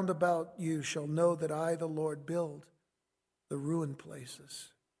left round about you shall know that I, the Lord, build the ruined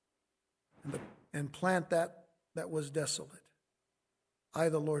places and plant that was desolate. I,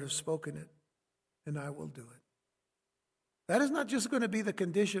 the Lord, have spoken it, and I will do it." That is not just going to be the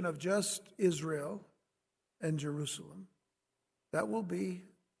condition of just Israel and Jerusalem. That will be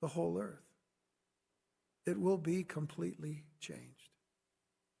the whole earth. It will be completely changed.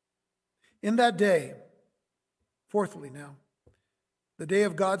 In that day, fourthly now, The day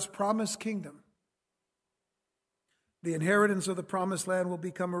of God's promised kingdom. The inheritance of the promised land will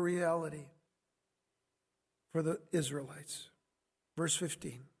become a reality for the Israelites. Verse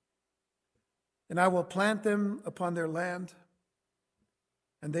 15. And I will plant them upon their land,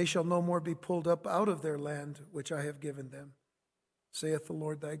 and they shall no more be pulled up out of their land which I have given them, saith the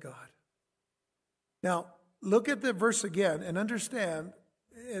Lord thy God. Now, look at the verse again and understand,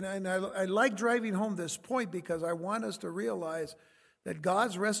 and I like driving home this point because I want us to realize that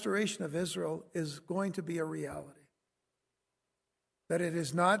God's restoration of Israel is going to be a reality. That it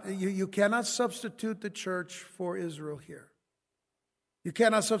is not, you cannot substitute the church for Israel here. You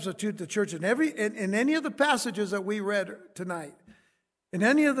cannot substitute the church in any of the passages that we read tonight, in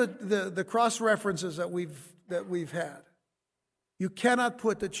any of the cross references that we've had. You cannot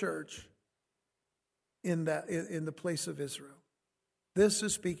put the church in the place of Israel. This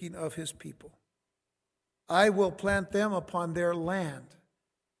is speaking of his people. I will plant them upon their land.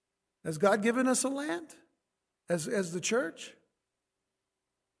 Has God given us a land as the church?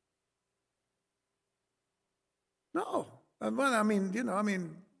 No. I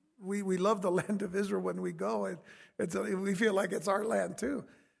mean, we love the land of Israel when we go, and we feel like it's our land too.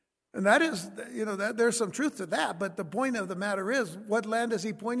 And that is, there's some truth to that. But the point of the matter is, what land is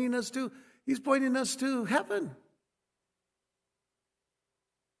he pointing us to? He's pointing us to heaven.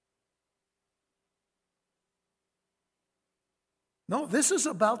 No, this is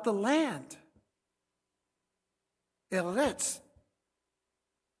about the land. Eretz.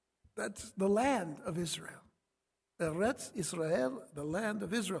 That's the land of Israel. Eretz Israel, the land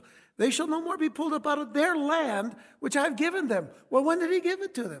of Israel. They shall no more be pulled up out of their land, which I have given them. Well, when did he give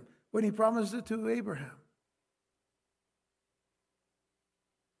it to them? When he promised it to Abraham.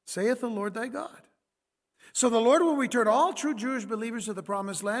 Saith the Lord thy God. So the Lord will return all true Jewish believers to the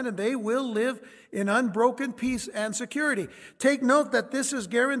promised land, and they will live in unbroken peace and security. Take note that this is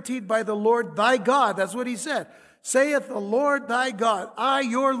guaranteed by the Lord thy God. That's what he said. Saith the Lord thy God. I,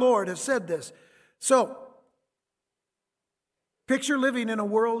 your Lord, have said this. So, picture living in a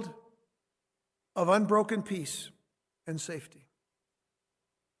world of unbroken peace and safety.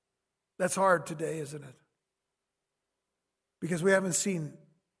 That's hard today, isn't it? Because we haven't seen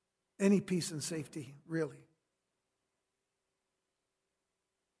any peace and safety, really.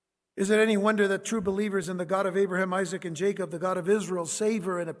 Is it any wonder that true believers in the God of Abraham, Isaac, and Jacob, the God of Israel,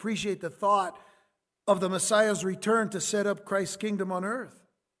 savor and appreciate the thought of the Messiah's return to set up Christ's kingdom on earth?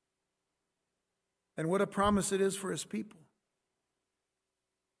 And what a promise it is for his people.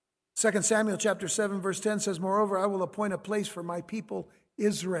 2 Samuel chapter 7 verse 10 says, moreover, I will appoint a place for my people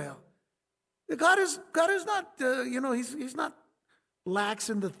Israel. God is not, he's not lax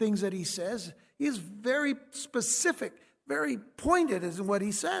in the things that he says. He's very specific, very pointed in what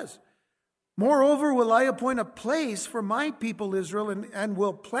he says. Moreover, will I appoint a place for my people Israel and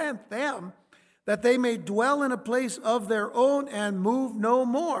will plant them that they may dwell in a place of their own and move no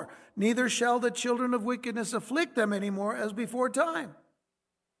more. Neither shall the children of wickedness afflict them anymore as before time.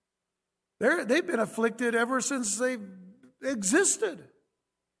 They've been afflicted ever since they existed.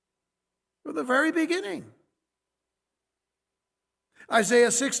 From the very beginning.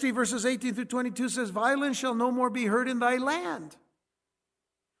 Isaiah 60 verses 18 through 22 says, violence shall no more be heard in thy land,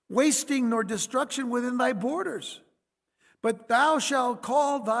 wasting nor destruction within thy borders. But thou shalt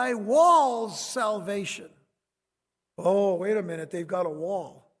call thy walls salvation. Oh, wait a minute, they've got a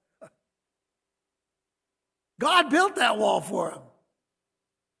wall. God built that wall for them.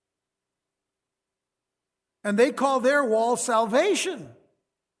 And they call their wall salvation.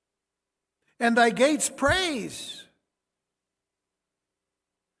 And thy gates praise.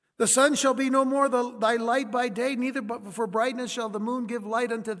 The sun shall be no more thy light by day, neither but for brightness shall the moon give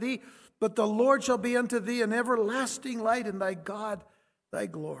light unto thee. But the Lord shall be unto thee an everlasting light, and thy God thy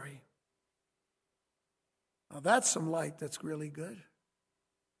glory. Now that's some light that's really good.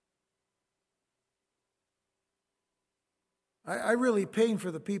 I really pain for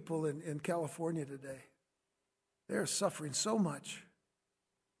the people in California today. They're suffering so much.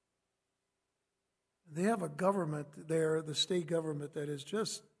 They have a government there, the state government, that is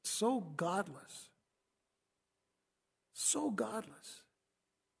just so godless. So godless.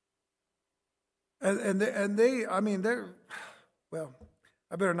 And they're, well,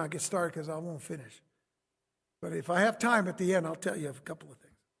 I better not get started because I won't finish. But if I have time at the end, I'll tell you a couple of things.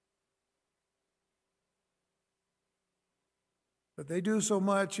 But they do so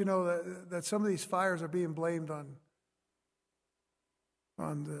much, that some of these fires are being blamed on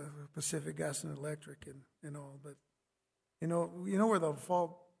the Pacific Gas and Electric and all. But, you know where the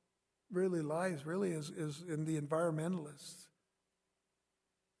fault really lies, is in the environmentalists.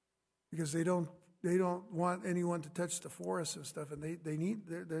 Because they don't want anyone to touch the forests and stuff, and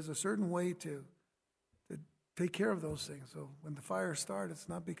there's a certain way to take care of those things. So when the fires start, it's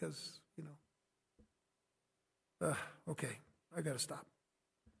not because, okay, I got to stop.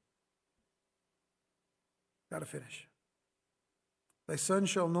 Got to finish. Thy sun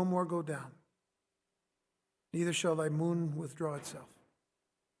shall no more go down, neither shall thy moon withdraw itself.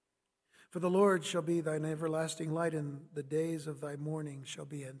 For the Lord shall be thine everlasting light, and the days of thy mourning shall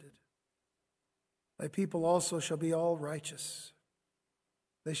be ended. Thy people also shall be all righteous.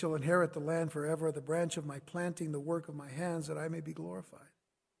 They shall inherit the land forever, the branch of my planting, the work of my hands, that I may be glorified.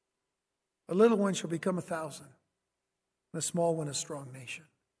 A little one shall become 1,000, and a small one a strong nation.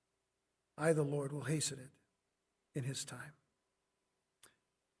 I, the Lord, will hasten it in his time.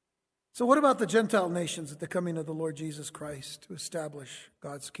 So what about the Gentile nations at the coming of the Lord Jesus Christ to establish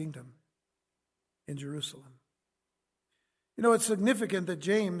God's kingdom in Jerusalem? It's significant that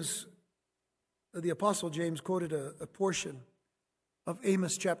the Apostle James quoted a portion of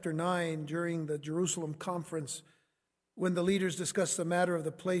Amos chapter 9 during the Jerusalem conference when the leaders discussed the matter of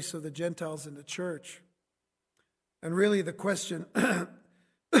the place of the Gentiles in the church. And really the question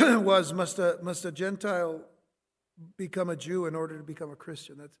was, must a Gentile become a Jew in order to become a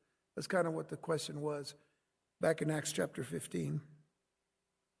Christian? That's kind of what the question was back in Acts chapter 15.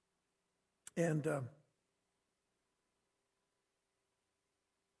 And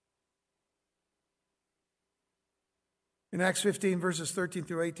in Acts 15, verses 13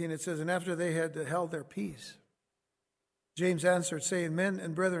 through 18, it says, And after they had held their peace, James answered, saying, Men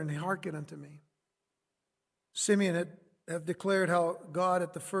and brethren, hearken unto me. Simeon have declared how God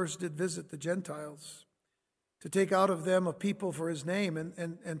at the first did visit the Gentiles, to take out of them a people for his name.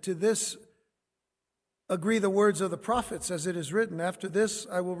 And to this agree the words of the prophets, as it is written, After this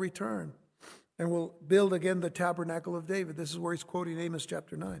I will return, and will build again the tabernacle of David. This is where he's quoting Amos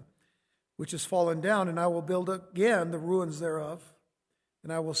chapter 9. Which is fallen down, and I will build again the ruins thereof,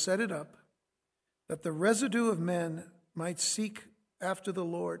 and I will set it up, that the residue of men might seek after the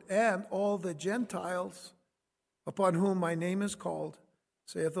Lord, and all the Gentiles upon whom my name is called,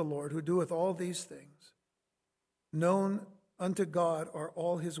 saith the Lord, who doeth all these things. Known unto God are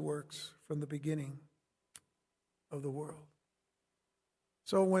all his works from the beginning of the world.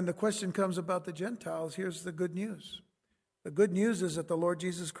 So when the question comes about the Gentiles, here's the good news. The good news is that the Lord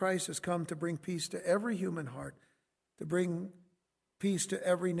Jesus Christ has come to bring peace to every human heart, to bring peace to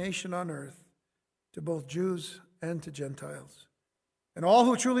every nation on earth, to both Jews and to Gentiles. And all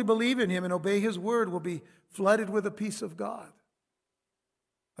who truly believe in him and obey his word will be flooded with the peace of God,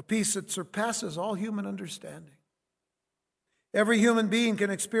 a peace that surpasses all human understanding. Every human being can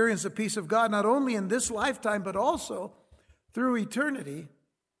experience the peace of God not only in this lifetime, but also through eternity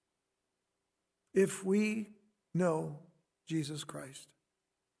if we know Jesus Christ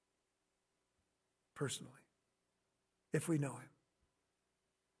personally, if we know him.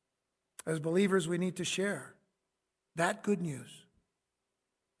 As believers, we need to share that good news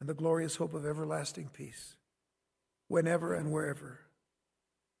and the glorious hope of everlasting peace whenever and wherever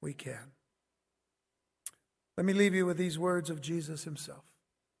we can. Let me leave you with these words of Jesus himself,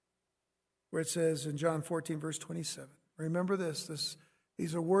 where it says in John 14, verse 27. Remember this.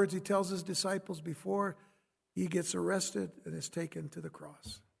 These are words he tells his disciples before he gets arrested and is taken to the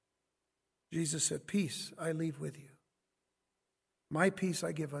cross. Jesus said, Peace I leave with you. My peace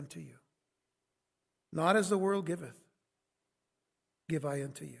I give unto you. Not as the world giveth, give I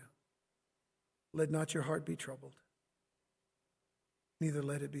unto you. Let not your heart be troubled, neither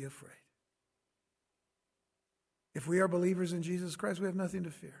let it be afraid. If we are believers in Jesus Christ, we have nothing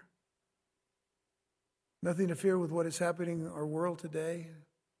to fear. Nothing to fear with what is happening in our world today.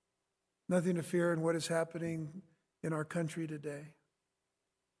 Nothing to fear in what is happening in our country today.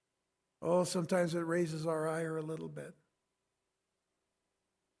 Oh, sometimes it raises our ire a little bit.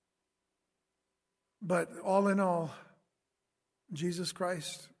 But all in all, Jesus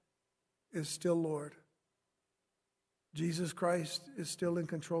Christ is still Lord. Jesus Christ is still in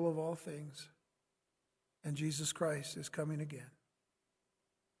control of all things. And Jesus Christ is coming again.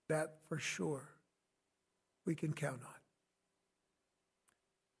 That for sure we can count on.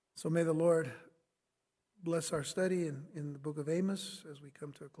 So may the Lord bless our study in the book of Amos as we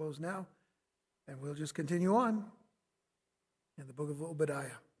come to a close now. And we'll just continue on in the book of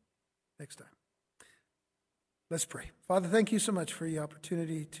Obadiah next time. Let's pray. Father, thank you so much for the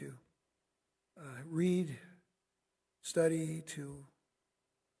opportunity to read, study, to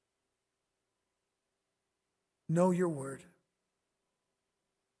know your word.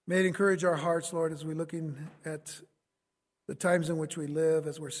 May it encourage our hearts, Lord, as we're looking at the times in which we live,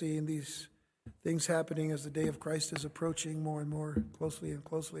 as we're seeing these things happening as the day of Christ is approaching more and more closely and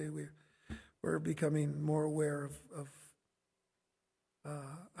closely. we're becoming more aware of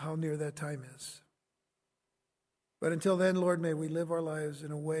how near that time is. But until then, Lord, may we live our lives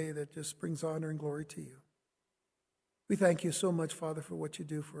in a way that just brings honor and glory to you. We thank you so much, Father, for what you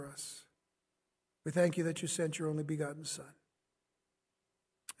do for us. We thank you that you sent your only begotten Son.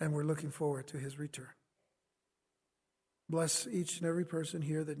 And we're looking forward to his return. Bless each and every person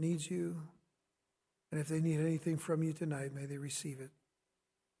here that needs you. And if they need anything from you tonight, may they receive it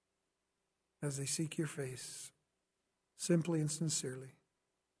as they seek your face, simply and sincerely,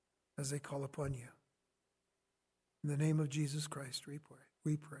 as they call upon you. In the name of Jesus Christ, we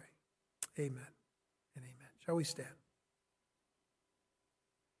pray. Amen and amen. Shall we stand?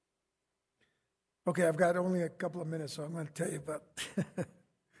 Okay, I've got only a couple of minutes, so I'm going to tell you about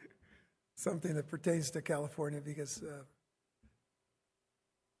something that pertains to California, because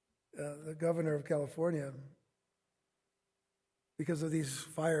the governor of California, because of these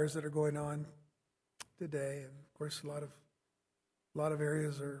fires that are going on today, and of course a lot of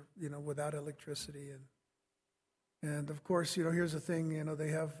areas are without electricity, and of course here's the thing, they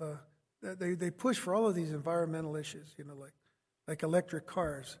have they push for all of these environmental issues, like electric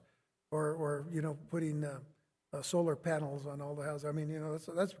cars, or putting solar panels on all the houses. I mean,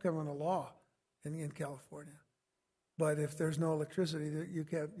 that's becoming a law in California. But if there's no electricity, you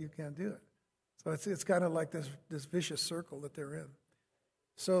can't do it. So it's kind of like this vicious circle that they're in.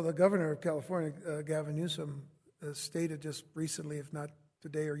 So the governor of California, Gavin Newsom, stated just recently, if not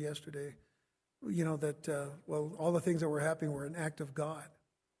today or yesterday, that all the things that were happening were an act of God.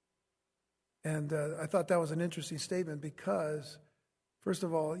 And I thought that was an interesting statement because, first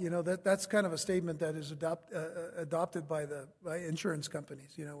of all, that's kind of a statement that is adopted by insurance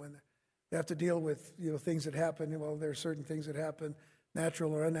companies. When they have to deal with things that happen. Well, there are certain things that happen,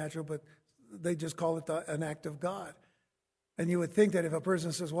 natural or unnatural, but they just call it an act of God. And you would think that if a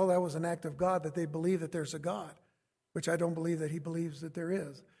person says, well, that was an act of God, that they believe that there's a God, which I don't believe that he believes that there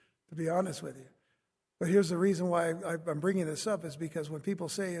is, to be honest with you. But here's the reason why I'm bringing this up, is because when people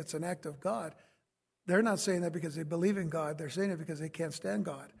say it's an act of God, they're not saying that because they believe in God. They're saying it because they can't stand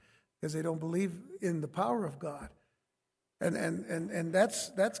God, because they don't believe in the power of God. And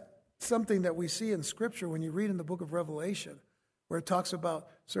that's something that we see in Scripture when you read in the book of Revelation, where it talks about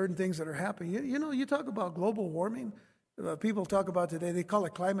certain things that are happening. You talk about global warming. People talk about today, they call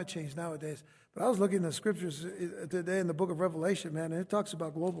it climate change nowadays. But I was looking at the Scriptures today in the book of Revelation, man, and it talks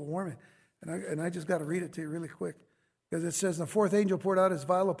about global warming. And I just got to read it to you really quick. Because it says, the fourth angel poured out his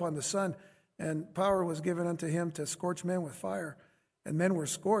vial upon the sun, and power was given unto him to scorch men with fire. And men were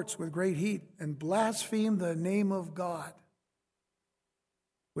scorched with great heat, and blasphemed the name of God,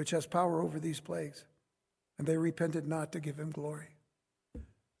 which has power over these plagues. And they repented not to give him glory.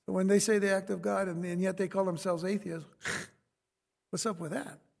 So when they say the act of God, and yet they call themselves atheists, what's up with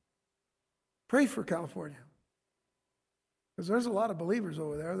that? Pray for California. Because there's a lot of believers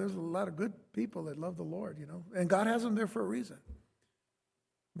over there. There's a lot of good people that love the Lord, And God has them there for a reason.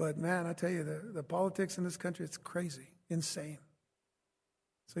 But man, I tell you, the politics in this country, it's crazy, insane.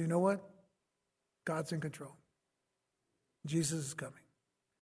 So you know what? God's in control. Jesus is coming.